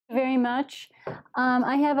very much.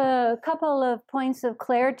 I have a couple of points of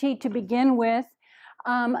clarity to begin with.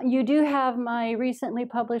 You do have my recently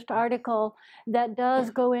published article that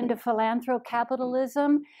does go into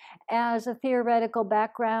philanthrocapitalism as a theoretical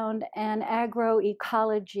background and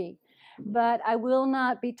agroecology. But I will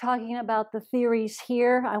not be talking about the theories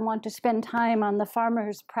here. I want to spend time on the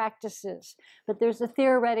farmers' practices. But there's a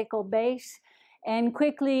theoretical base. And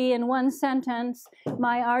quickly, in one sentence,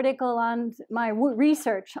 my article on my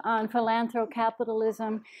research on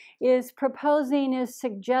philanthrocapitalism is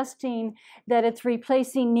suggesting that it's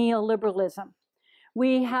replacing neoliberalism.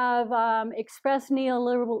 We have expressed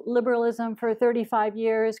neoliberalism for 35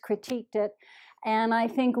 years, critiqued it, and I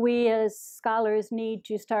think we as scholars need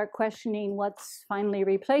to start questioning what's finally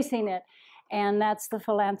replacing it. And that's the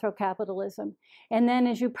philanthrocapitalism. And then,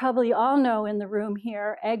 as you probably all know in the room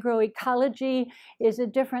here, agroecology is a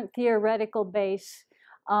different theoretical base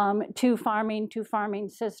to farming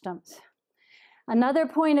systems. Another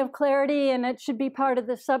point of clarity, and it should be part of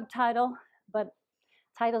the subtitle, but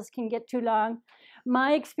titles can get too long.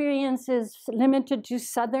 My experience is limited to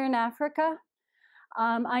Southern Africa.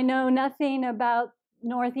 I know nothing about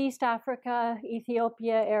Northeast Africa,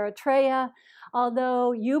 Ethiopia, Eritrea,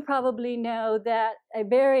 although you probably know that a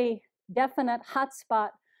very definite hotspot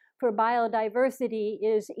for biodiversity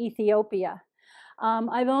is Ethiopia.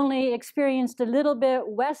 I've only experienced a little bit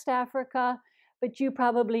West Africa, but you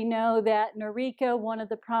probably know that Nerica, one of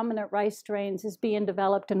the prominent rice strains, is being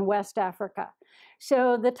developed in West Africa.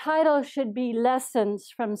 So the title should be Lessons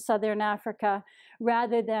from Southern Africa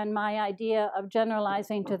rather than my idea of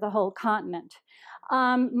generalizing to the whole continent.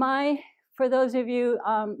 For those of you,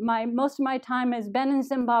 most of my time has been in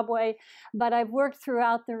Zimbabwe, but I've worked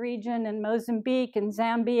throughout the region in Mozambique, in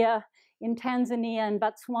Zambia, in Tanzania, in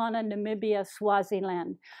Botswana, Namibia,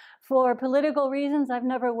 Swaziland. For political reasons, I've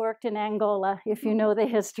never worked in Angola, if you know the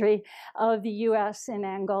history of the US in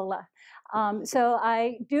Angola. So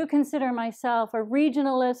I do consider myself a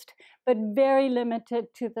regionalist, but very limited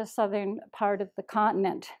to the southern part of the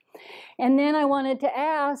continent. And then I wanted to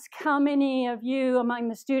ask, how many of you among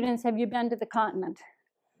the students have you been to the continent?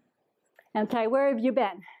 Okay, where have you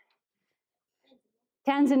been?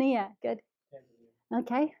 Tanzania, good.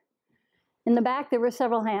 Okay. In the back, there were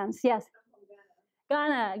several hands. Yes.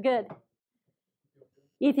 Ghana, good.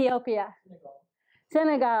 Ethiopia.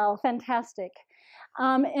 Senegal, fantastic.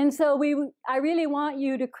 And so I really want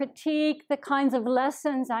you to critique the kinds of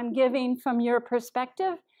lessons I'm giving from your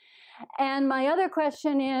perspective. And my other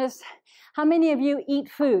question is, how many of you eat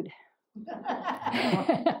food?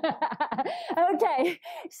 Okay,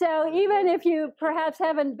 so even if you perhaps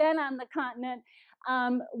haven't been on the continent,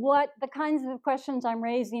 what the kinds of questions I'm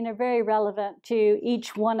raising are very relevant to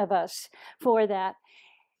each one of us for that.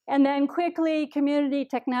 And then quickly, Community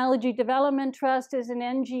Technology Development Trust is an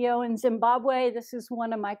NGO in Zimbabwe. This is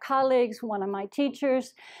one of my colleagues, one of my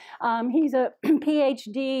teachers. He's a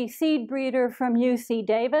PhD seed breeder from UC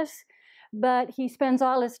Davis, but he spends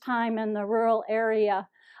all his time in the rural areas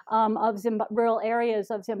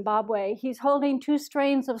of Zimbabwe. He's holding 2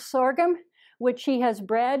 strains of sorghum, which he has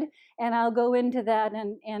bred, and I'll go into that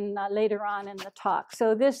later on in the talk.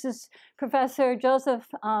 So this is Professor Joseph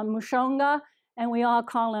Mushonga, and we all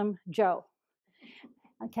call him Joe.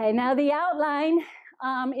 Okay, now the outline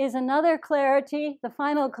is another clarity, the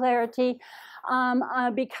final clarity.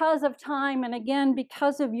 Because of time, and again,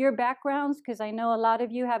 because of your backgrounds, because I know a lot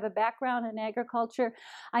of you have a background in agriculture,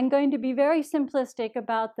 I'm going to be very simplistic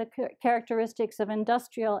about the characteristics of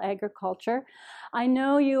industrial agriculture. I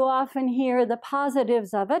know you often hear the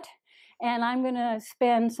positives of it, and I'm going to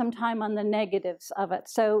spend some time on the negatives of it.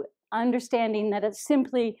 So understanding that it's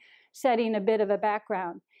simply setting a bit of a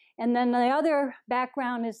background. And then the other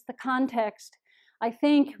background is the context. I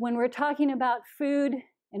think when we're talking about food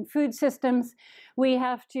and food systems, we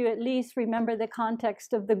have to at least remember the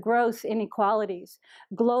context of the gross inequalities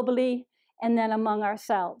globally and then among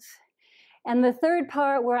ourselves. And the third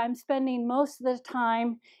part, where I'm spending most of the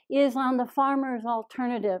time, is on the farmers'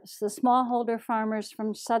 alternatives, the smallholder farmers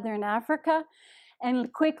from Southern Africa.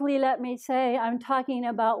 And quickly, let me say, I'm talking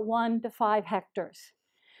about 1 to 5 hectares.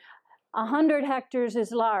 100 hectares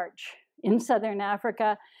is large in Southern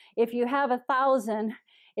Africa. If you have 1,000,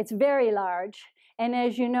 it's very large. And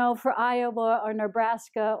as you know, for Iowa or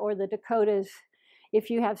Nebraska or the Dakotas, if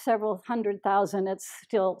you have several 100,000, it's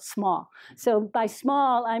still small. So by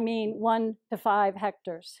small, I mean 1 to 5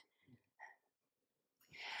 hectares.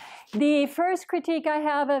 The first critique I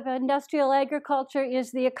have of industrial agriculture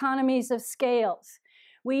is the economies of scales.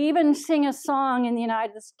 We even sing a song in the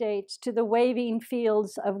United States, to the waving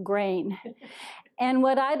fields of grain. And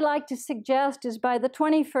what I'd like to suggest is by the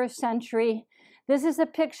 21st century, This is a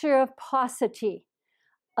picture of paucity,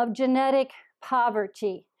 of genetic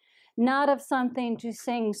poverty, not of something to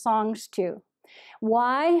sing songs to.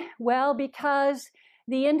 Why? Well, because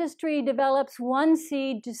the industry develops one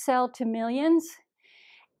seed to sell to millions,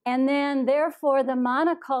 and then therefore the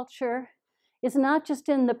monoculture is not just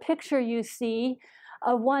in the picture you see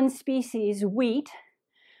of one species, wheat,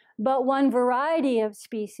 but one variety of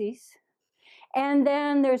species. And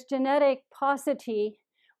then there's genetic paucity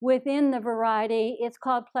within the variety. It's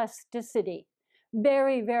called plasticity.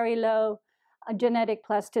 Very, very low genetic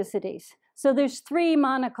plasticities. So there's 3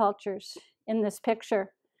 monocultures in this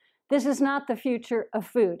picture. This is not the future of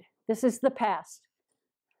food. This is the past.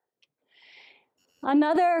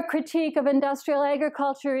 Another critique of industrial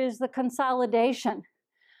agriculture is the consolidation.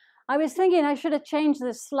 I was thinking I should have changed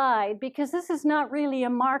this slide because this is not really a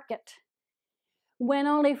market when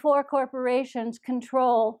only 4 corporations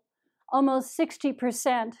control almost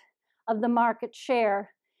 60% of the market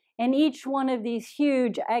share in each one of these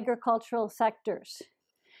huge agricultural sectors.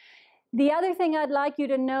 The other thing I'd like you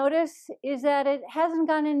to notice is that it hasn't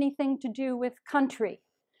got anything to do with country.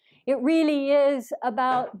 It really is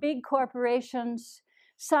about big corporations.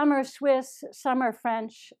 Some are Swiss, some are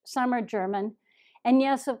French, some are German. And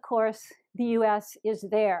yes, of course, the US is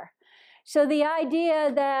there. So the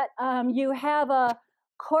idea that you have a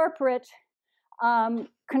corporate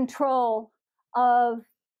control of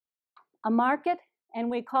a market, and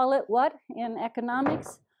we call it what in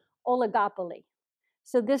economics? Oligopoly.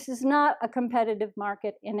 So this is not a competitive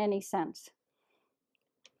market in any sense.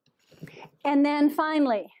 And then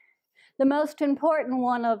finally, the most important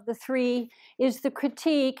one of the 3 is the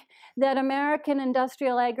critique that American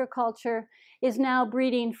industrial agriculture is now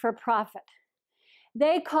breeding for profit.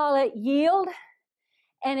 They call it yield,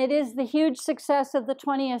 and it is the huge success of the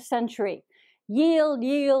 20th century. Yield,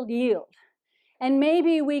 yield, yield. And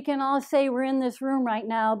maybe we can all say we're in this room right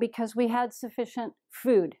now because we had sufficient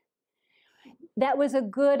food. That was a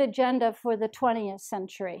good agenda for the 20th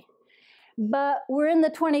century. But we're in the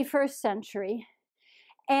 21st century.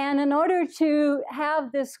 And in order to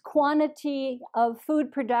have this quantity of food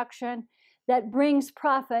production that brings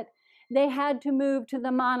profit, they had to move to the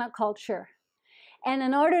monoculture. And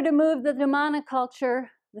in order to move to the monoculture,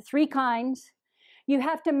 the 3 kinds, you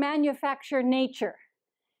have to manufacture nature.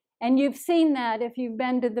 And you've seen that if you've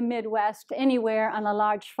been to the Midwest, anywhere on a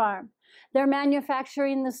large farm. They're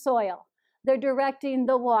manufacturing the soil. They're directing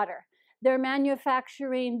the water. They're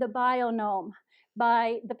manufacturing the biome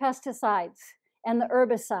by the pesticides and the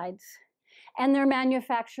herbicides. And they're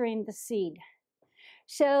manufacturing the seed.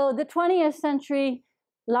 So the 20th century,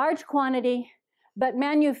 large quantity, but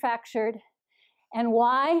manufactured. And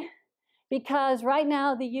why? Because right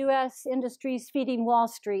now the US industry is feeding Wall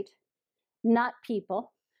Street, not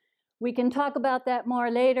people. We can talk about that more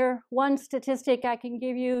later. One statistic I can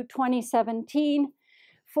give you, 2017,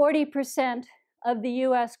 40% of the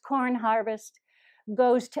US corn harvest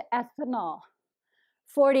goes to ethanol.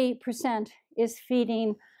 40% is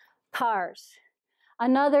feeding cars.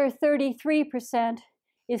 Another 33%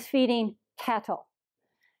 is feeding cattle.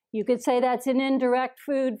 You could say that's an indirect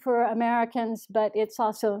food for Americans, but it's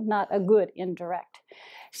also not a good indirect.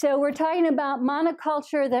 So we're talking about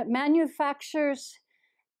monoculture that manufactures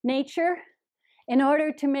nature in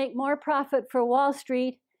order to make more profit for Wall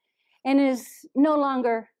Street and is no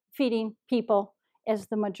longer feeding people as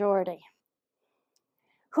the majority.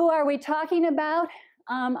 Who are we talking about?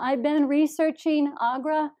 I've been researching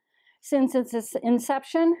AGRA since its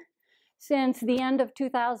inception, since the end of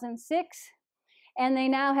 2006, and they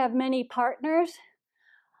now have many partners.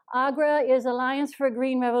 AGRA is Alliance for a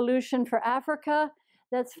Green Revolution for Africa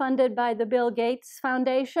that's funded by the Bill Gates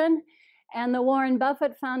Foundation, and the Warren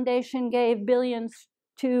Buffett Foundation gave billions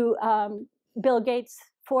to Bill Gates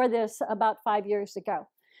for this about 5 years ago.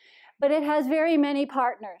 But it has very many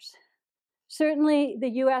partners. Certainly the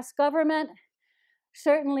US government,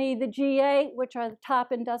 certainly the G8, which are the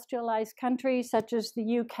top industrialized countries such as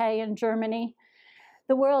the UK and Germany.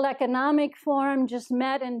 The World Economic Forum just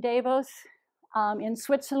met in Davos in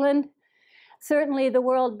Switzerland. Certainly the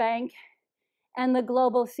World Bank and the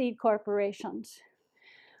global seed corporations.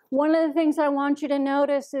 One of the things I want you to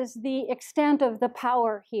notice is the extent of the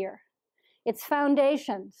power here. It's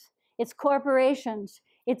foundations, it's corporations,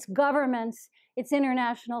 it's governments, it's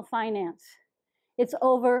international finance. It's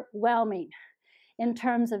overwhelming in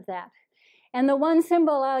terms of that. And the one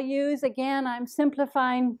symbol I'll use, again, I'm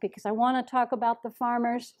simplifying because I want to talk about the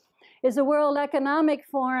farmers, is the World Economic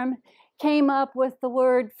Forum came up with the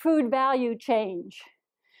word food value change.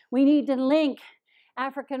 We need to link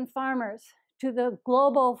African farmers to the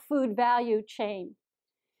global food value chain.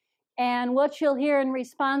 And what you'll hear in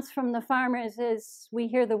response from the farmers is we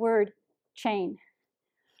hear the word chain.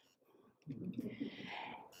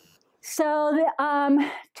 So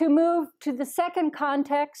to move to the second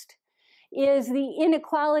context is the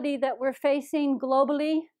inequality that we're facing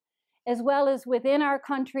globally, as well as within our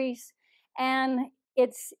countries, and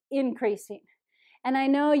it's increasing. And I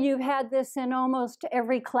know you've had this in almost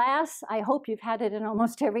every class. I hope you've had it in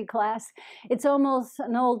almost every class. It's almost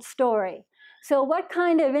an old story. So what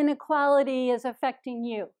kind of inequality is affecting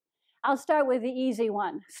you? I'll start with the easy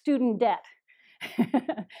one, student debt.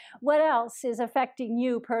 What else is affecting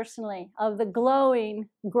you personally of the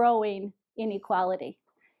growing inequality?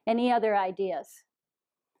 Any other ideas?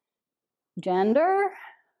 Gender?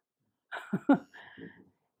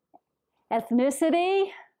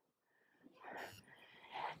 Ethnicity?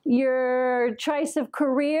 Your choice of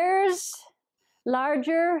careers?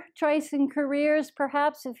 Larger choice in careers,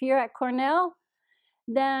 perhaps, if you're at Cornell,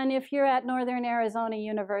 than if you're at Northern Arizona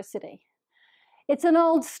University. It's an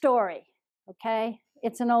old story, okay?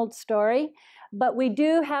 It's an old story, but we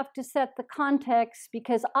do have to set the context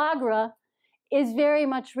because Agra is very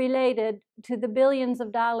much related to the billions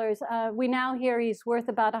of dollars. We now hear he's worth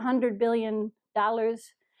about $100 billion.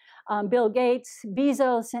 Bill Gates,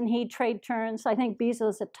 Bezos, and he trade turns. I think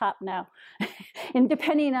Bezos at top now. And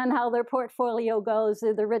depending on how their portfolio goes,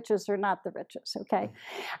 they're the richest or not the richest, okay?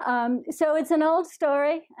 So it's an old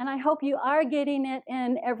story, and I hope you are getting it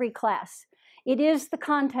in every class. It is the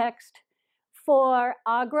context for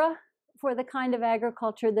Agra, for the kind of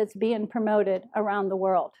agriculture that's being promoted around the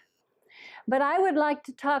world. But I would like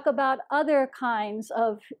to talk about other kinds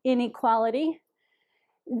of inequality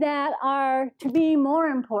that are to be more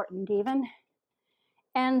important even,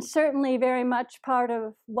 and certainly very much part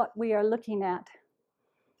of what we are looking at.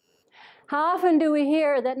 How often do we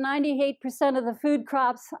hear that 98% of the food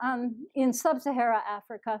crops in sub-Saharan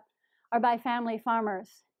Africa are by family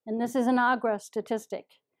farmers? And this is an Agra statistic.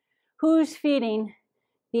 Who's feeding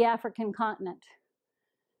the African continent?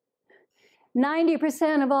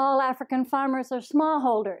 90% of all African farmers are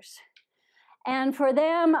smallholders. And for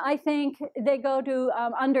them, I think they go to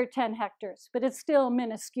under 10 hectares, but it's still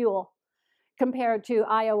minuscule compared to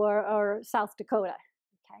Iowa or South Dakota.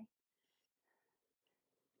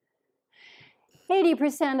 Okay.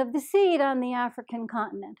 80% of the seed on the African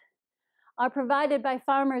continent are provided by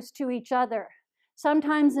farmers to each other,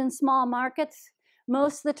 sometimes in small markets,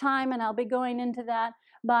 most of the time, and I'll be going into that,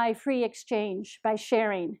 by free exchange, by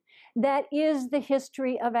sharing. That is the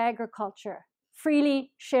history of agriculture.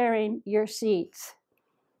 Freely sharing your seeds.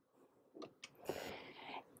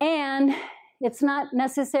 And it's not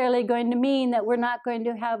necessarily going to mean that we're not going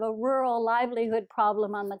to have a rural livelihood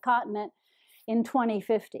problem on the continent in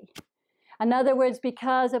 2050. In other words,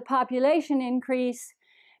 because of population increase,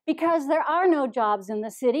 because there are no jobs in the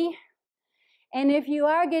city, and if you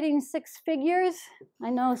are getting 6 figures, I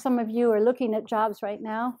know some of you are looking at jobs right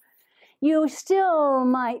now, you still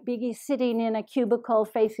might be sitting in a cubicle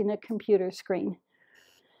facing a computer screen.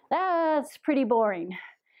 That's pretty boring.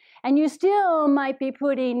 And you still might be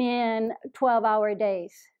putting in 12-hour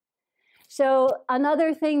days. So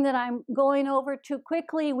another thing that I'm going over too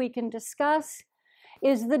quickly we can discuss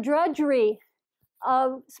is the drudgery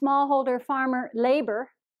of smallholder farmer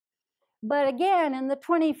labor. But again, in the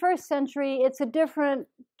 21st century, it's a different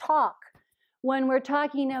talk when we're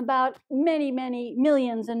talking about many, many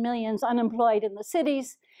millions and millions unemployed in the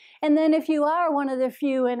cities. And then if you are one of the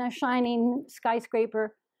few in a shining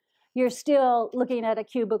skyscraper, you're still looking at a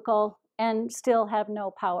cubicle and still have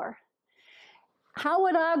no power. How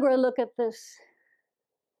would Agra look at this?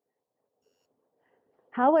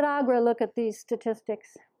 How would Agra look at these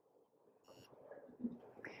statistics?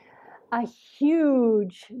 A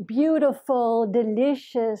huge, beautiful,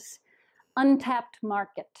 delicious, untapped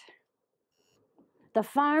market. The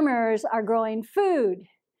farmers are growing food,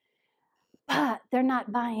 but they're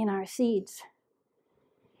not buying our seeds.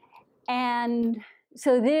 And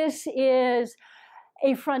so this is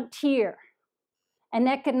a frontier, an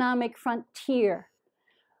economic frontier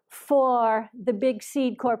for the big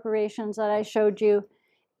seed corporations that I showed you,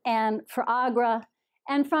 and for Agra,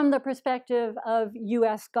 and from the perspective of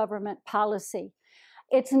US government policy.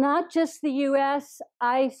 It's not just the US.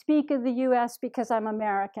 I speak of the US because I'm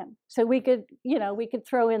American. So we could, we could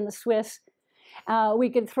throw in the Swiss, we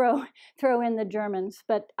could throw in the Germans,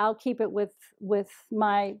 but I'll keep it with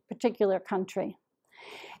my particular country.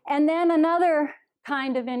 And then another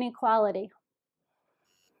kind of inequality.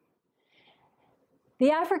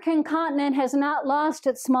 The African continent has not lost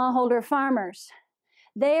its smallholder farmers.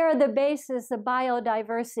 They are the basis of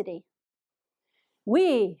biodiversity.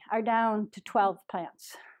 We are down to 12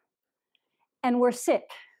 plants, and we're sick.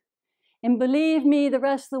 And believe me, the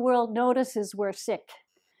rest of the world notices we're sick.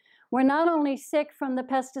 We're not only sick from the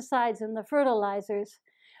pesticides and the fertilizers,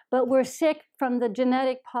 but we're sick from the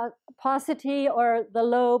genetic paucity or the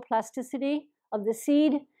low plasticity of the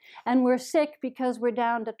seed, and we're sick because we're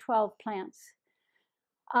down to 12 plants.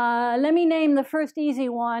 Let me name the first easy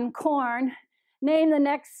one, corn. Name the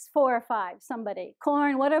next 4 or 5, somebody.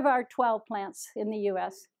 Corn, what are our 12 plants in the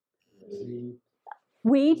US?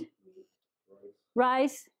 Wheat,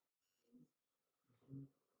 rice,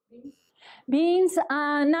 beans,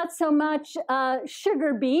 not so much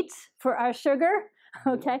sugar beets for our sugar,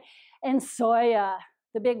 okay, and soya,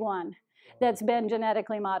 the big one that's been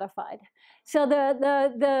genetically modified. So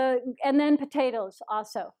and then potatoes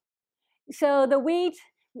also. So the wheat,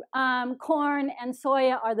 corn, and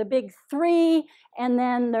soya are the big 3, and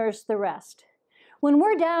then there's the rest. When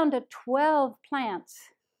we're down to 12 plants,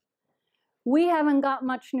 we haven't got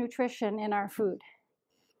much nutrition in our food,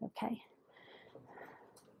 okay?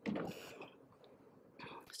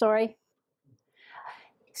 Sorry.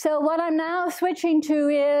 So what I'm now switching to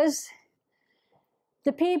is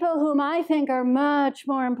the people whom I think are much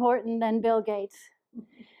more important than Bill Gates,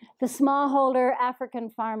 the smallholder African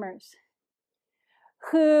farmers,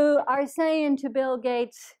 who are saying to Bill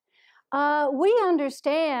Gates, we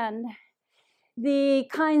understand the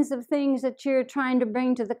kinds of things that you're trying to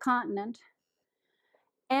bring to the continent,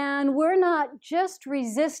 and we're not just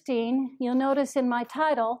resisting. You'll notice in my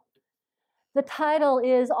title, the title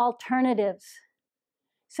is Alternatives.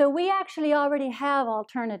 So we actually already have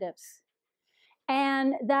alternatives,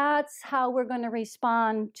 and that's how we're going to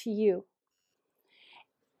respond to you.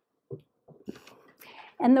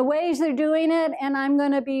 And the ways they're doing it, and I'm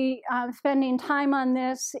going to be spending time on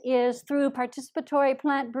this, is through participatory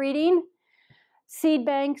plant breeding, seed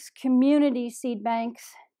banks, community seed banks,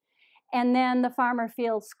 and then the farmer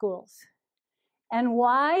field schools. And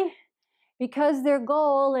why? Because their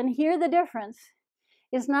goal, and here the difference,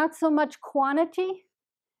 is not so much quantity.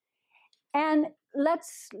 And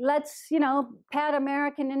let's pat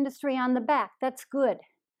American industry on the back. That's good.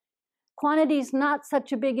 Quantity is not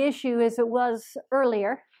such a big issue as it was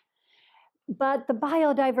earlier, but the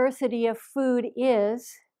biodiversity of food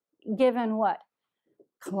is, given what?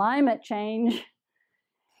 Climate change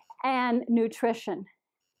and nutrition.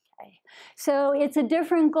 Okay. So it's a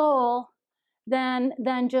different goal than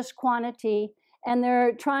just quantity, and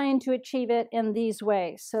they're trying to achieve it in these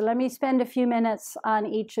ways. So let me spend a few minutes on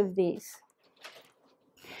each of these.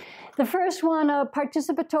 The first one,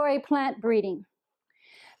 participatory plant breeding.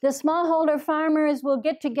 The smallholder farmers will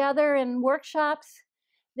get together in workshops.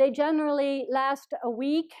 They generally last a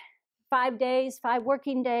week, 5 days, 5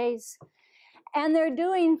 working days. And they're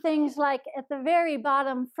doing things like, at the very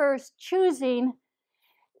bottom first, choosing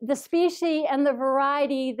the species and the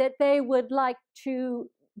variety that they would like to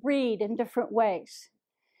breed in different ways.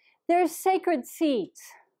 There's sacred seeds.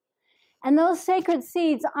 And those sacred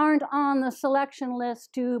seeds aren't on the selection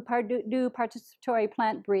list to do participatory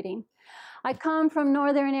plant breeding. I come from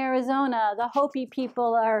northern Arizona. The Hopi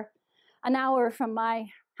people are an hour from my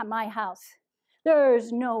house.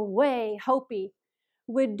 There's no way Hopi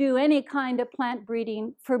would do any kind of plant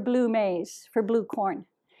breeding for blue maize, for blue corn.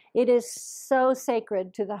 It is so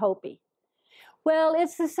sacred to the Hopi. Well,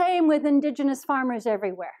 it's the same with indigenous farmers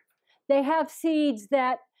everywhere. They have seeds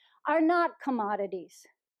that are not commodities.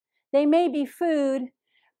 They may be food,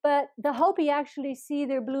 but the Hopi actually see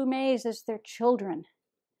their blue maize as their children.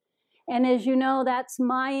 And as you know, that's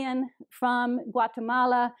Mayan from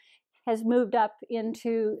Guatemala, has moved up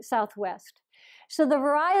into Southwest. So the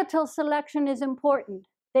varietal selection is important.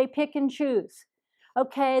 They pick and choose.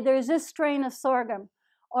 Okay, there's this strain of sorghum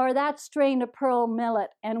or that strain of pearl millet,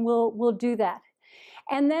 and we'll do that.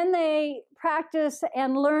 And then they practice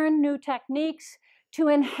and learn new techniques to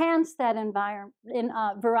enhance that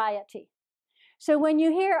variety. So when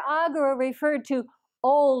you hear agra referred to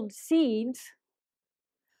old seeds,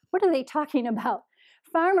 what are they talking about?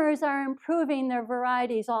 Farmers are improving their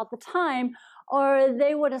varieties all the time, or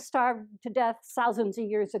they would have starved to death thousands of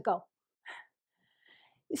years ago.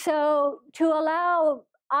 So to allow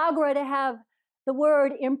agra to have the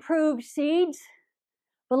word improved seeds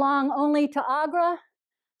belong only to agra,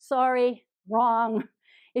 sorry, wrong.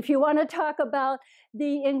 If you want to talk about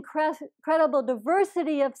the incredible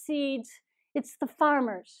diversity of seeds, it's the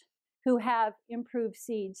farmers who have improved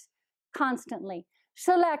seeds constantly.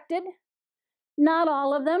 Selected, not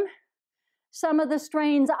all of them. Some of the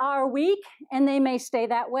strains are weak, and they may stay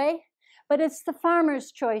that way, but it's the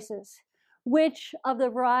farmers' choices, which of the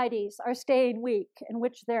varieties are staying weak and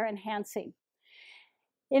which they're enhancing.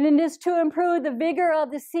 And it is to improve the vigor of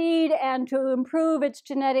the seed and to improve its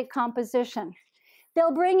genetic composition.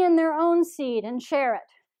 they'll bring in their own seed and share it.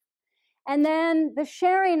 And then the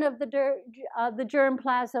sharing of the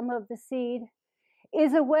germplasm of the seed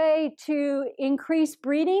is a way to increase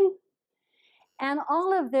breeding, and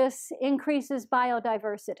all of this increases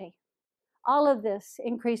biodiversity. All of this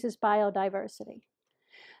increases biodiversity.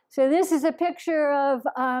 So this is a picture of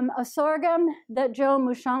a sorghum that Joe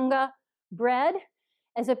Mushonga bred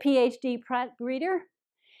as a PhD plant breeder.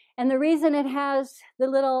 And the reason it has the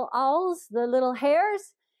little awls, the little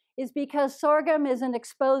hairs, is because sorghum is an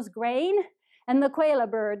exposed grain, and the quail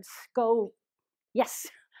birds go, yes,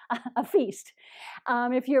 a feast.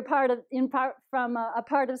 If you're from a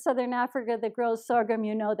part of southern Africa that grows sorghum,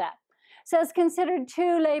 you know that. So it's considered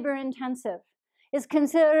too labor intensive. It's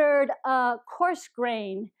considered a coarse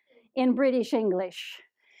grain in British English.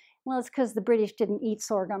 Well, it's because the British didn't eat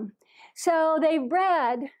sorghum. So they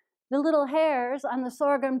bred the little hairs on the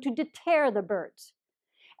sorghum to deter the birds.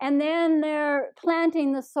 And then they're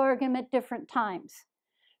planting the sorghum at different times.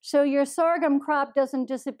 So your sorghum crop doesn't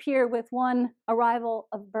disappear with one arrival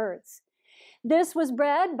of birds. This was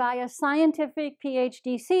bred by a scientific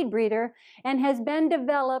PhD seed breeder and has been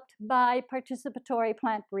developed by participatory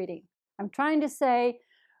plant breeding. I'm trying to say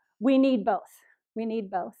we need both. We need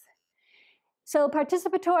both. So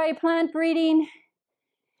participatory plant breeding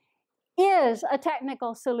is a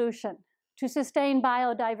technical solution to sustain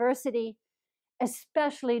biodiversity,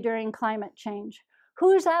 especially during climate change.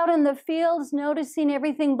 Who's out in the fields noticing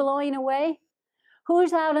everything blowing away?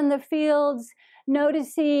 Who's out in the fields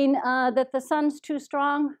noticing that the sun's too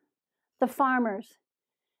strong? The farmers.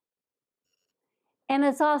 And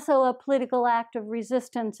it's also a political act of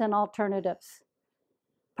resistance and alternatives.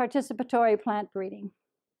 Participatory plant breeding.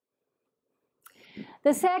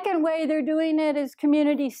 The second way they're doing it is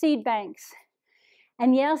community seed banks.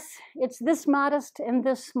 And yes, it's this modest and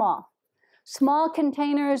this small. Small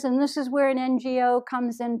containers, and this is where an NGO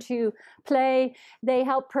comes into play. They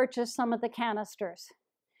help purchase some of the canisters.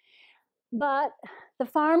 But the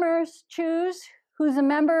farmers choose who's a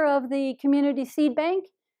member of the community seed bank.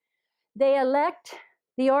 They elect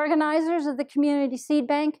the organizers of the community seed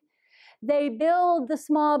bank. They build the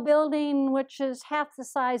small building, which is half the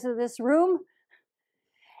size of this room,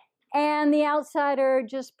 and the outsider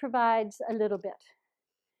just provides a little bit.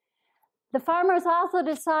 The farmers also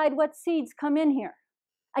decide what seeds come in here.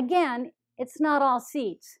 Again, it's not all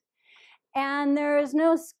seeds. And there is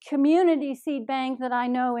no community seed bank that I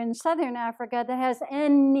know in southern Africa that has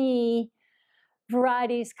any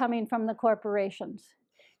varieties coming from the corporations.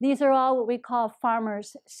 These are all what we call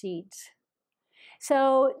farmers' seeds.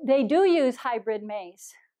 So they do use hybrid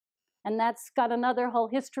maize, and that's got another whole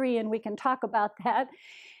history, and we can talk about that.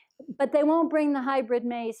 But they won't bring the hybrid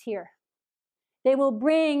maize here. They will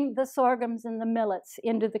bring the sorghums and the millets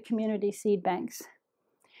into the community seed banks.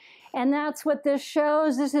 And that's what this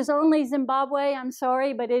shows. This is only Zimbabwe, I'm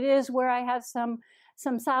sorry, but it is where I have some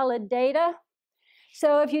solid data.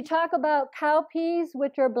 So if you talk about cowpeas,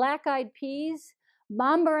 which are black-eyed peas,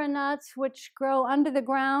 bambara nuts, which grow under the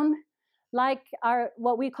ground, like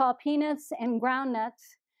what we call peanuts and ground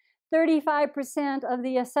nuts, 35% of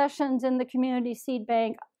the accessions in the community seed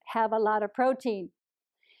bank have a lot of protein.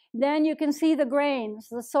 Then you can see the grains,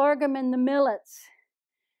 the sorghum and the millets,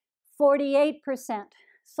 48%.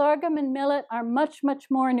 Sorghum and millet are much, much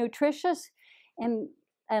more nutritious, and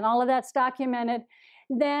all of that's documented,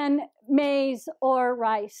 than maize or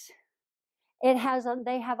rice. They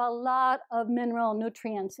have a lot of mineral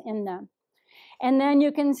nutrients in them. And then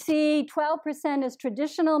you can see 12% is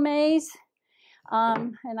traditional maize,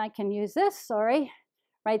 and I can use this, sorry,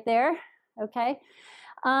 right there, okay.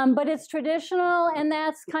 But it's traditional, and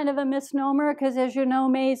that's kind of a misnomer because, as you know,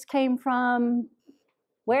 maize came from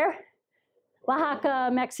where? Oaxaca,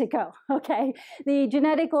 Mexico, okay? The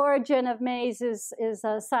genetic origin of maize is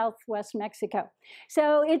southwest Mexico.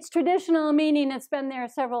 So it's traditional, meaning it's been there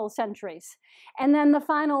several centuries. And then the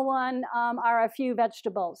final one are a few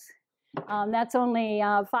vegetables. That's only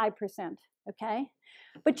 5%, okay?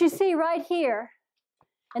 But you see right here,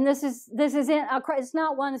 and this is it's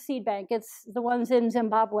not one seed bank, it's the ones in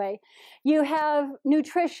Zimbabwe. You have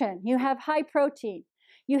nutrition, you have high protein,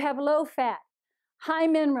 you have low fat, high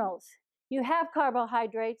minerals, you have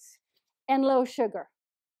carbohydrates, and low sugar.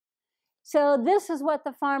 So this is what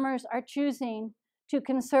the farmers are choosing to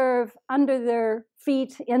conserve under their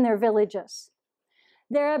feet in their villages.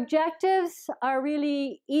 Their objectives are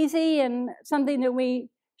really easy and something that we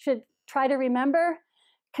should try to remember.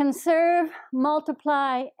 Conserve,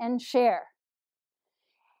 multiply, and share.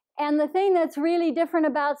 And the thing that's really different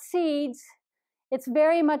about seeds, it's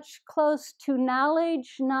very much close to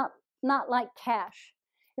knowledge, not like cash.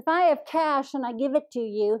 If I have cash and I give it to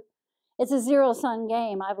you, It's a zero-sum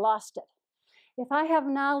game. I've lost it. If I have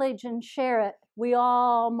knowledge and share it, we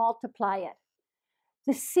all multiply it.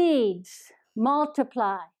 The seeds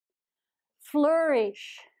multiply,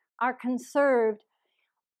 flourish, are conserved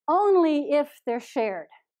only if they're shared.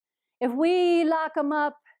 If we lock them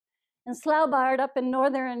up in Svalbard up in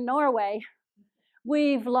northern Norway,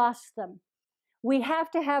 we've lost them. We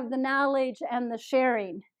have to have the knowledge and the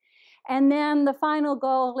sharing. And then the final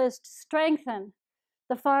goal is to strengthen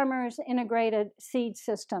the farmers' integrated seed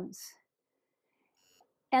systems.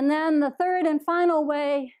 And then the third and final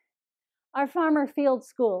way, our farmer field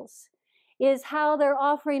schools, is how they're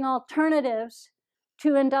offering alternatives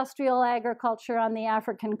to industrial agriculture on the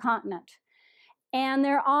African continent. And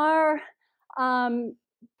there are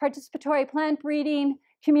participatory plant breeding,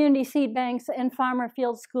 community seed banks, and farmer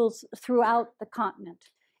field schools throughout the continent.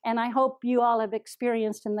 And I hope you all have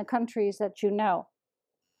experienced in the countries that you know.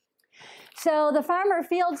 So the farmer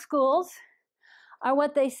field schools are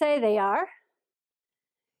what they say they are.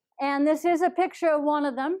 And this is a picture of one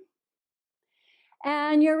of them.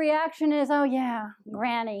 And your reaction is, oh yeah,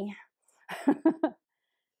 Granny.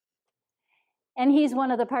 And he's one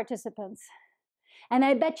of the participants. And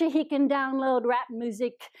I bet you he can download rap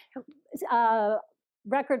music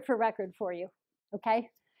record for record for you, okay?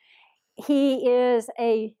 He is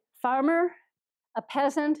a farmer, a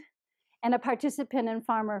peasant, and a participant in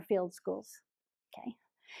farmer field schools, okay?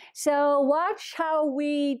 So watch how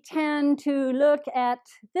we tend to look at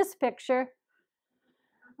this picture.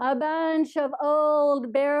 A bunch of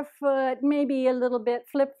old, barefoot, maybe a little bit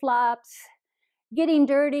flip-flops, getting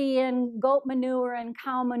dirty in goat manure and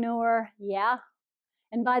cow manure, yeah.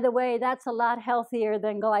 And by the way, that's a lot healthier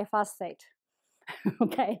than glyphosate,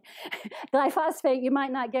 okay? Glyphosate, you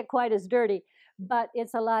might not get quite as dirty, but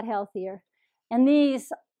it's a lot healthier. And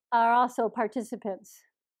these are also participants.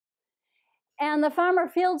 And the farmer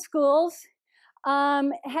field schools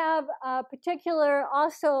have particular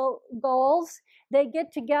also goals. They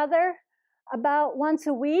get together about once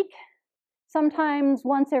a week, sometimes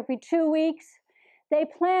once every 2 weeks. They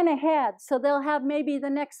plan ahead, so they'll have maybe the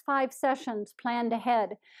next 5 sessions planned ahead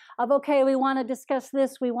of, okay, we want to discuss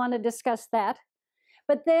this, we want to discuss that.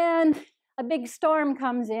 But then a big storm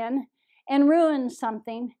comes in and ruins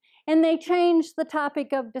something, and they change the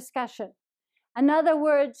topic of discussion. In other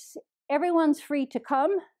words, everyone's free to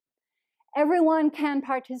come. Everyone can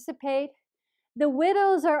participate. The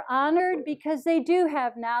widows are honored because they do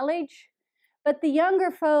have knowledge, but the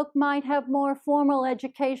younger folk might have more formal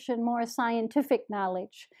education, more scientific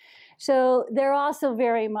knowledge. So they're also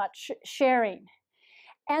very much sharing.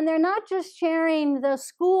 And they're not just sharing the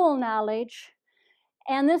school knowledge,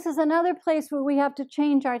 and this is another place where we have to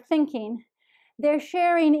change our thinking. They're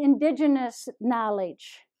sharing indigenous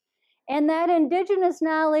knowledge. And that indigenous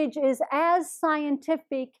knowledge is as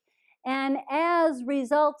scientific and as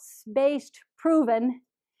results-based proven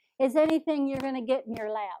as anything you're going to get in your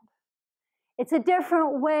lab. It's a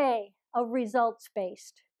different way of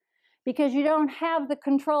results-based because you don't have the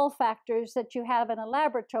control factors that you have in a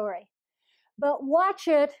laboratory. But watch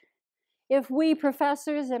it if we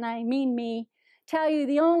professors, and I mean me, tell you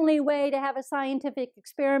the only way to have a scientific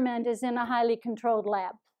experiment is in a highly controlled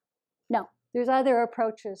lab. No, there's other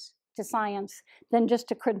approaches to science than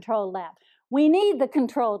just a controlled lab. We need the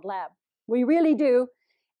controlled lab. We really do.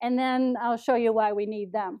 And then I'll show you why we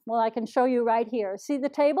need them. Well, I can show you right here. See the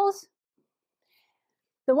tables?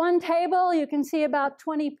 The one table, you can see about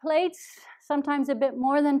 20 plates, sometimes a bit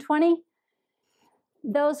more than 20.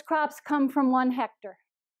 Those crops come from 1 hectare.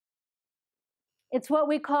 It's what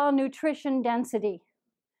we call nutrition density.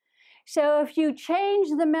 So if you change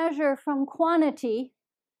the measure from quantity,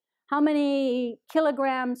 how many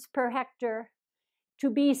kilograms per hectare to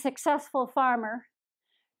be a successful farmer,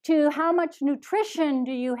 to how much nutrition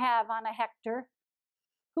do you have on a hectare,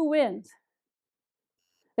 who wins?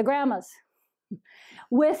 The grandmas,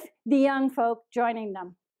 with the young folk joining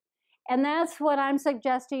them. And that's what I'm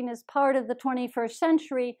suggesting is part of the 21st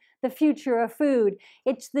century, the future of food.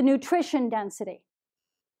 It's the nutrition density.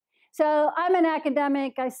 So I'm an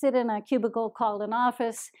academic. I sit in a cubicle called an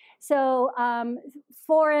office. So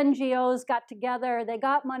 4 NGOs got together. They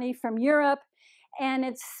got money from Europe, and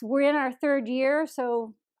we're in our 3rd year,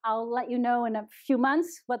 so I'll let you know in a few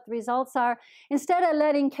months what the results are. Instead of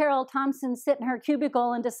letting Carol Thompson sit in her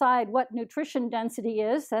cubicle and decide what nutrition density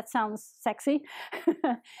is, that sounds sexy,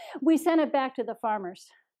 we sent it back to the farmers.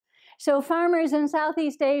 So farmers in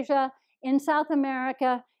Southeast Asia, in South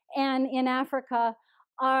America, and in Africa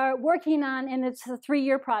are working on, and it's a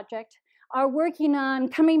 3-year project, are working on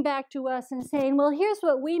coming back to us and saying, well, here's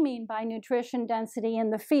what we mean by nutrition density in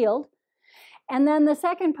the field. And then the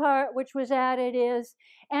second part, which was added, is,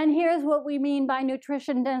 and here's what we mean by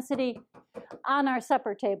nutrition density on our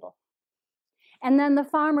supper table. And then the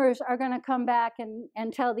farmers are going to come back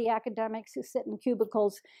and tell the academics who sit in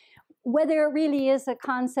cubicles whether it really is a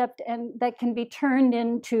concept and that can be turned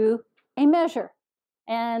into a measure.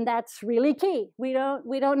 And that's really key. We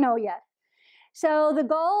don't know yet. So the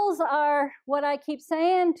goals are what I keep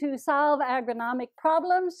saying: to solve agronomic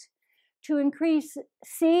problems, to increase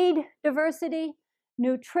seed diversity,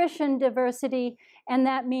 nutrition diversity, and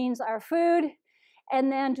that means our food,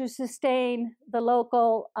 and then to sustain the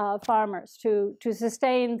local farmers, to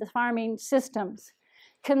sustain the farming systems.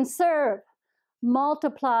 Conserve,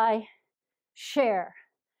 multiply, share.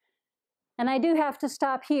 And I do have to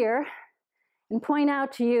stop here and point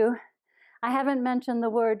out to you, I haven't mentioned the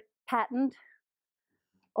word patent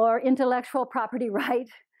or intellectual property right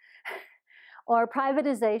or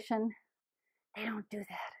privatization. They don't do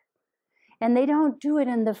that. And they don't do it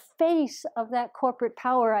in the face of that corporate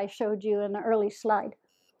power I showed you in the early slide.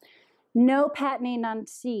 No patenting on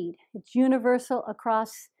seed. It's universal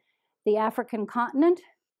across the African continent.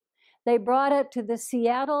 They brought it to the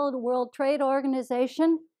Seattle World Trade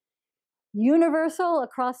Organization, universal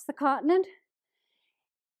across the continent,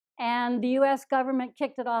 and the US government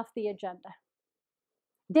kicked it off the agenda.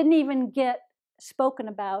 Didn't even get spoken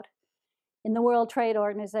about in the World Trade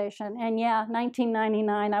Organization. And yeah,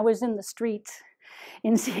 1999, I was in the streets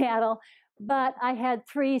in Seattle, but I had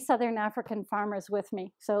 3 Southern African farmers with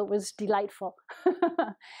me, so it was delightful.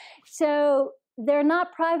 So they're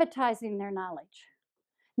not privatizing their knowledge.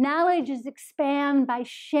 Knowledge is expanded by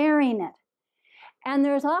sharing it. And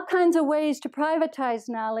there's all kinds of ways to privatize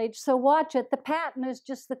knowledge, so watch it. The patent is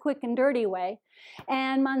just the quick and dirty way.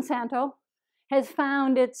 And Monsanto has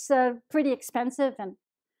found it's pretty expensive and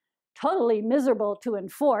totally miserable to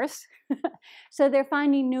enforce. So they're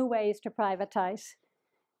finding new ways to privatize.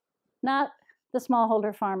 Not the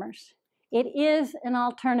smallholder farmers. It is an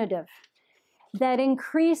alternative that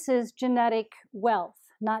increases genetic wealth,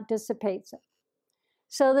 not dissipates it.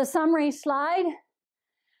 So the summary slide,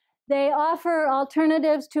 they offer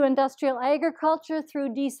alternatives to industrial agriculture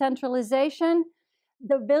through decentralization.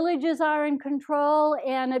 The villages are in control,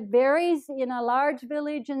 and it varies. In a large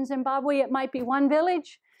village in Zimbabwe, it might be 1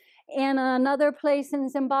 village. In another place in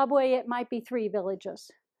Zimbabwe, it might be 3 villages.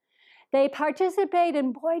 They participate,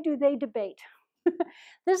 and boy, do they debate.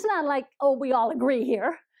 This is not like, oh, we all agree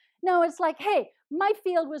here. No, it's like, hey, my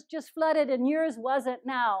field was just flooded and yours wasn't.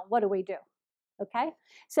 Now, what do we do? Okay?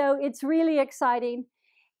 So it's really exciting.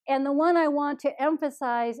 And the one I want to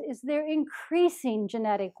emphasize is they're increasing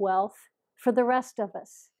genetic wealth for the rest of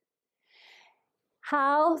us.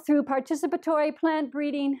 How? Through participatory plant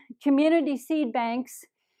breeding, community seed banks,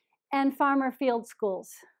 and farmer field schools.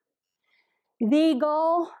 The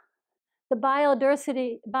goal, the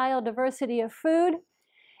biodiversity of food.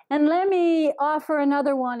 And let me offer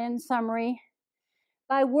another one in summary: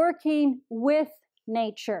 by working with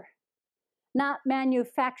nature, not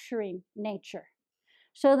manufacturing nature.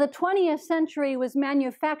 So the 20th century was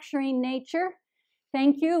manufacturing nature.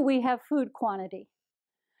 Thank you, we have food quantity.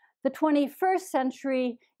 The 21st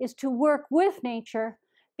century is to work with nature,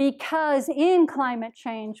 because in climate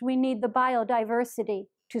change, we need the biodiversity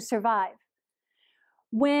to survive.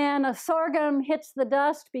 When a sorghum hits the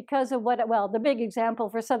dust because of the big example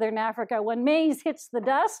for Southern Africa, when maize hits the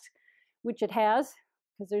dust, which it has,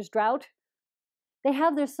 because there's drought, they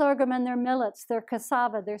have their sorghum and their millets, their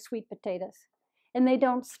cassava, their sweet potatoes, and they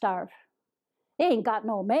don't starve. They ain't got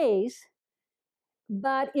no maize.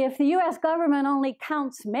 But if the US government only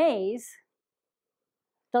counts maize,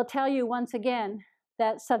 they'll tell you once again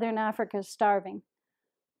that Southern Africa is starving.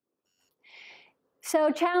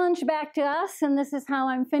 So challenge back to us, and this is how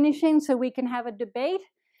I'm finishing so we can have a debate.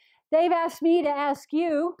 They've asked me to ask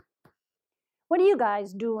you, what are you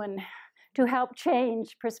guys doing to help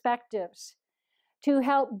change perspectives, to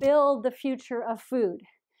help build the future of food?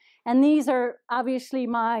 And these are obviously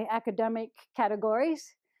my academic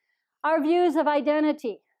categories. Our views of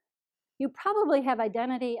identity. You probably have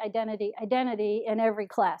identity in every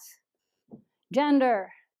class.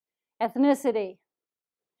 Gender, ethnicity.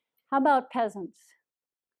 How about peasants?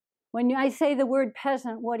 When I say the word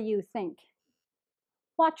peasant, what do you think?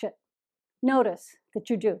 Watch it. Notice that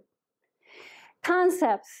you do.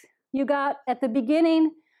 Concepts. You got at the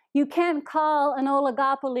beginning, you can't call an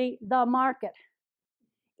oligopoly the market.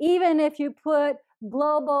 Even if you put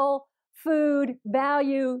global food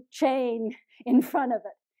value chain in front of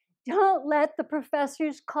it. Don't let the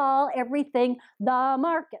professors call everything the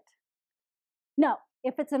market. No,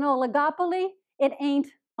 if it's an oligopoly, it ain't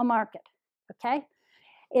a market, okay?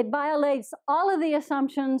 It violates all of the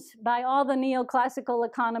assumptions by all the neoclassical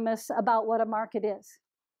economists about what a market is.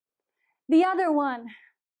 The other one,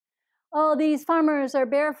 oh, these farmers are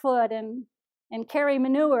barefoot and carry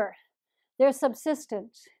manure. They're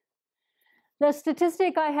subsistence. The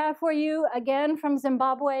statistic I have for you, again from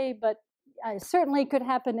Zimbabwe, but certainly could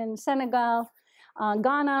happen in Senegal,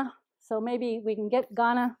 Ghana, so maybe we can get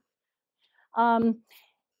Ghana.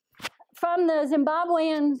 From the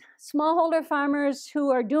Zimbabwean smallholder farmers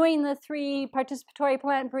who are doing the 3 participatory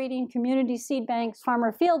plant breeding community seed banks,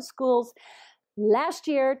 farmer field schools, last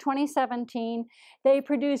year, 2017, they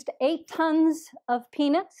produced 8 tons of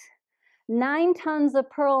peanuts, 9 tons of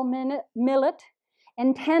pearl millet,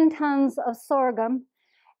 and 10 tons of sorghum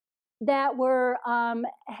that were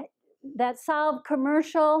that solved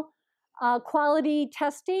commercial quality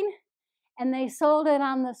testing, and they sold it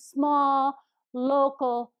on the small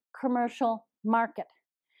local commercial market.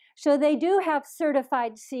 So they do have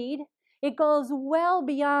certified seed. It goes well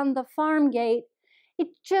beyond the farm gate. It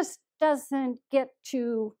just doesn't get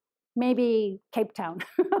to maybe Cape Town.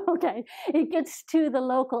 Okay, it gets to the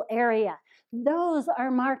local area. Those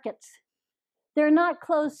are markets. They're not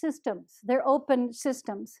closed systems, they're open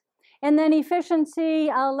systems. And then efficiency,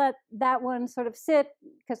 I'll let that one sort of sit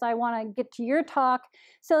because I want to get to your talk.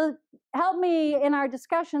 So help me in our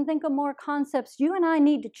discussion think of more concepts you and I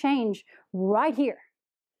need to change right here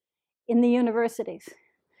in the universities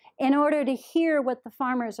in order to hear what the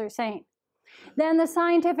farmers are saying. Then the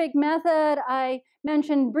scientific method, I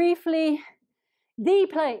mentioned briefly, the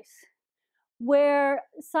place where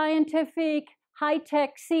scientific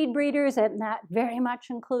high-tech seed breeders, and that very much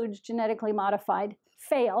includes genetically modified,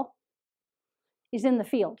 fail, is in the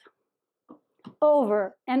field,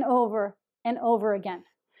 over and over and over again.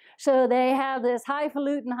 So they have this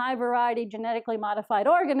highfalutin, high variety, genetically modified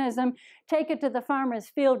organism, take it to the farmer's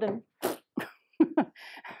field, and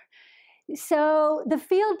so the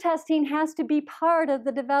field testing has to be part of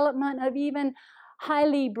the development of even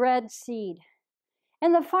highly bred seed.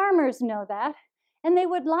 And the farmers know that, and they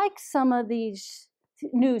would like some of these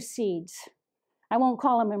new seeds. I won't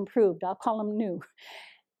call them improved, I'll call them new.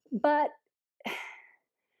 But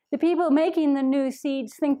the people making the new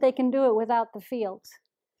seeds think they can do it without the fields.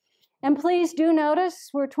 And please do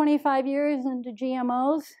notice, we're 25 years into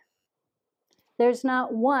GMOs. There's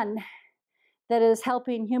not one that is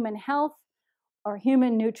helping human health or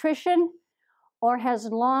human nutrition or has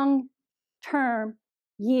long-term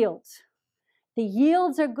yields. The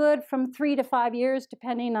yields are good from 3 to 5 years,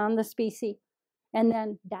 depending on the species, and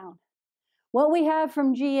then down. What we have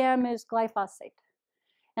from GM is glyphosate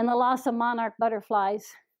and the loss of monarch butterflies,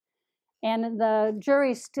 and the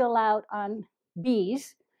jury's still out on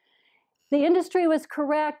bees. The industry was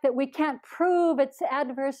correct that we can't prove it's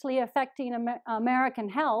adversely affecting American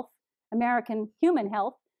health, American human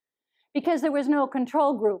health, because there was no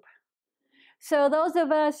control group. So those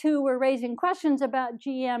of us who were raising questions about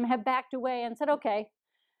GM have backed away and said, okay,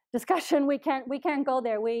 discussion, we can't go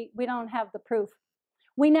there. We don't have the proof.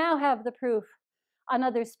 We now have the proof on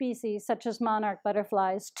other species such as monarch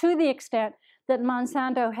butterflies, to the extent that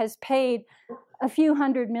Monsanto has paid a few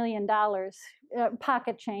 $100 million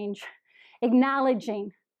pocket change,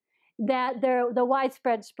 acknowledging that the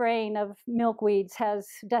widespread spraying of milkweeds has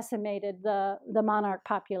decimated the monarch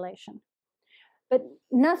population. But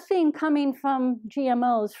nothing coming from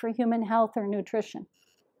GMOs for human health or nutrition,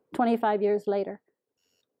 25 years later.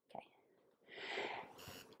 Okay.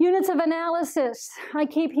 Units of analysis, I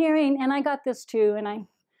keep hearing, and I got this too, and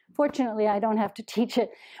fortunately I don't have to teach it.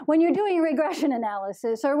 When you're doing regression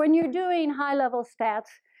analysis or when you're doing high-level stats,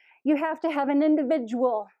 you have to have an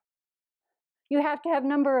individual. You have to have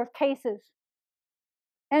number of cases.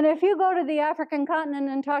 And if you go to the African continent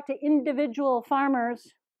and talk to individual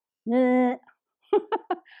farmers,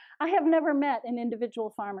 I have never met an individual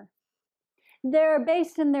farmer. They're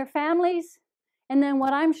based in their families, and then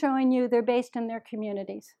what I'm showing you, they're based in their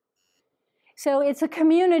communities. So it's a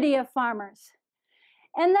community of farmers.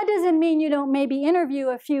 And that doesn't mean you don't maybe interview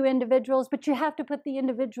a few individuals, but you have to put the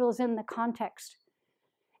individuals in the context.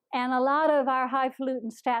 And a lot of our highfalutin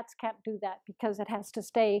stats can't do that because it has to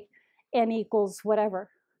stay n equals whatever.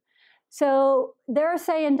 So they're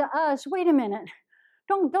saying to us, wait a minute,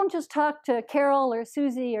 don't just talk to Carol or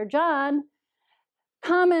Susie or John.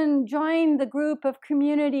 Come and join the group of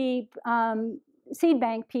community seed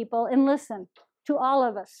bank people and listen to all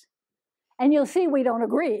of us. And you'll see we don't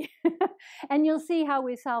agree. And you'll see how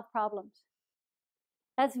we solve problems.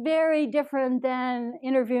 That's very different than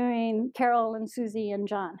interviewing Carol and Susie and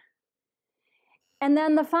John. And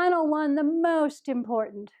then the final one, the most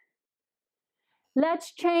important.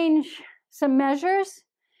 Let's change some measures,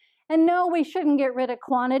 And no, we shouldn't get rid of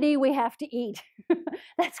quantity, we have to eat.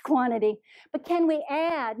 That's quantity. But can we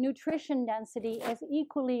add nutrition density as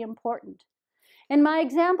equally important? And my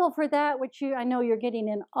example for that, which I know you're getting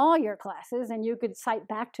in all your classes, and you could cite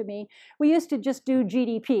back to me, we used to just do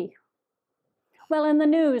GDP. Well, and the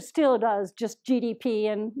news still does just GDP,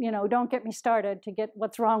 and don't get me started to get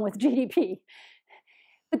what's wrong with GDP.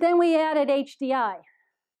 But then we added HDI,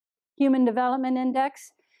 Human Development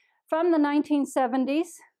Index, from the 1970s.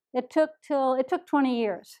 It took 20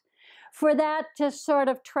 years for that to sort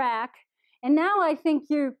of track, and now I think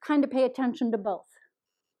you kind of pay attention to both.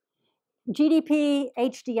 GDP,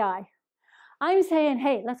 HDI. I'm saying,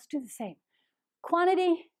 hey, let's do the same.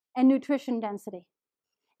 Quantity and nutrition density.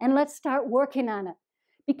 And let's start working on it.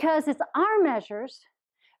 Because it's our measures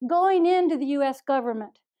going into the US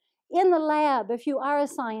government, in the lab if you are a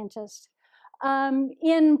scientist,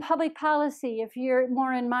 in public policy if you're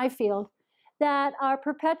more in my field, that are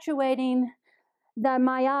perpetuating the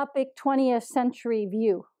myopic 20th century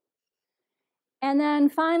view. And then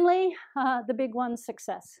finally, the big one,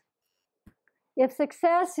 success. If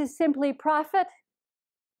success is simply profit,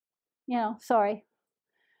 sorry,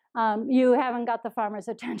 you haven't got the farmer's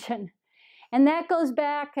attention. And that goes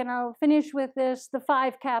back, and I'll finish with this, the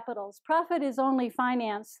 5 capitals. Profit is only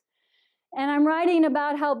finance. And I'm writing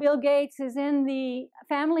about how Bill Gates is in the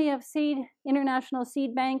family of international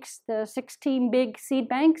seed banks, the 16 big seed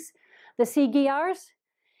banks, the CGRs.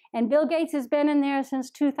 And Bill Gates has been in there since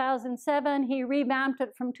 2007. He revamped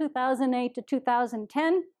it from 2008 to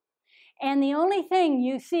 2010. And the only thing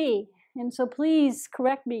you see, and so please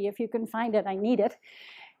correct me if you can find it, I need it.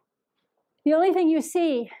 The only thing you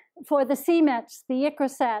see for the CMETs, the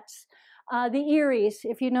ICRASATs, the ERIES,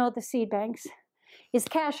 if you know the seed banks, is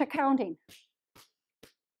cash accounting,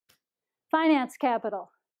 finance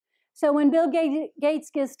capital. So when Bill Gates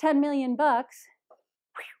gives 10 million bucks,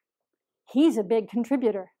 he's a big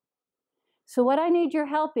contributor. So what I need your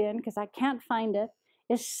help in, because I can't find it,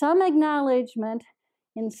 is some acknowledgement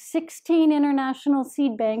in 16 international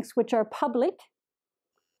seed banks, which are public,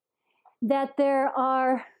 that there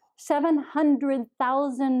are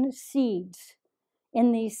 700,000 seeds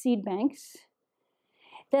in these seed banks,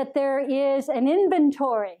 that there is an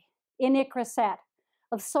inventory in ICRASAT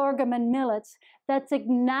of sorghum and millets that's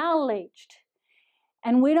acknowledged.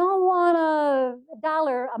 And we don't want a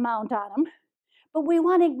dollar amount on them, but we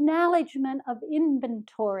want acknowledgement of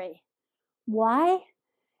inventory. Why?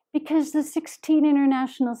 Because the 16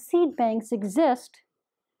 international seed banks exist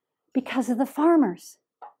because of the farmers.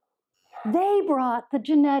 They brought the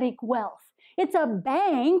genetic wealth. It's a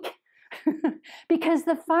bank because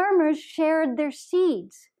the farmers shared their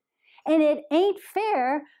seeds. And it ain't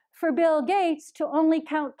fair for Bill Gates to only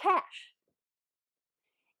count cash.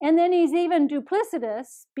 And then he's even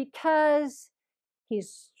duplicitous because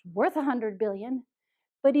he's worth $100 billion,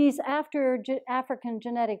 but he's after African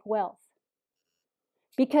genetic wealth.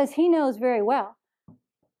 Because he knows very well,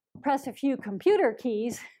 press a few computer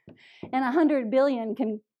keys and $100 billion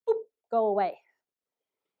can go away.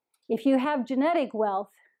 If you have genetic wealth,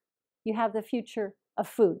 you have the future of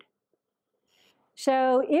food.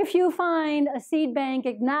 So if you find a seed bank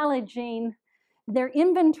acknowledging their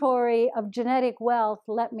inventory of genetic wealth,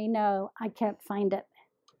 let me know. I can't find it.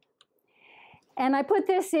 And I put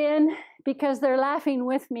this in because they're laughing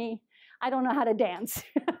with me. I don't know how to dance,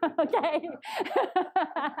 okay?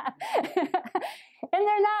 And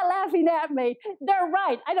they're not laughing at me. They're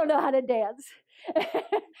right, I don't know how to dance.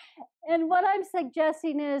 And what I'm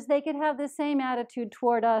suggesting is they could have the same attitude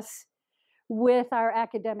toward us with our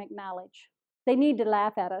academic knowledge. They need to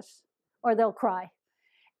laugh at us or they'll cry.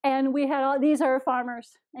 And we had these are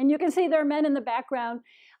farmers, and you can see there are men in the background,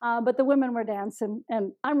 but the women were dancing,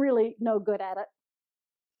 and I'm really no good at it.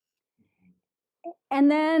 And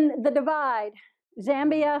then the divide,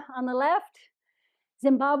 Zambia on the left,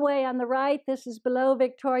 Zimbabwe on the right. This is below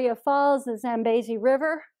Victoria Falls, the Zambezi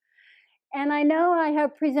River. And I know I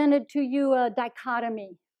have presented to you a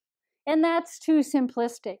dichotomy, and that's too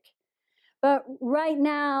simplistic. But right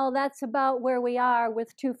now, that's about where we are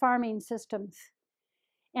with 2 farming systems.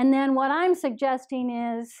 And then what I'm suggesting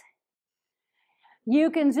is you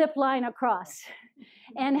can zip line across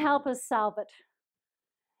and help us solve it.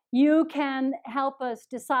 You can help us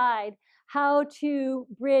decide how to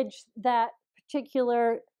bridge that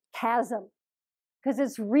particular chasm, because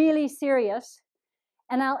it's really serious.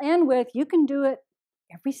 And I'll end with, you can do it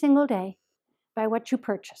every single day by what you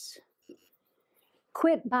purchase.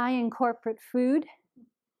 Quit buying corporate food,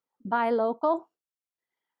 buy local,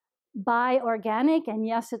 buy organic, and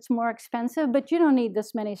yes, it's more expensive, but you don't need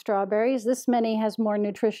this many strawberries. This many has more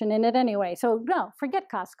nutrition in it anyway. So no, forget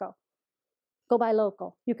Costco. go buy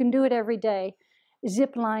local. You can do it every day.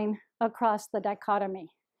 Zip line across the dichotomy.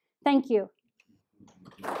 Thank you.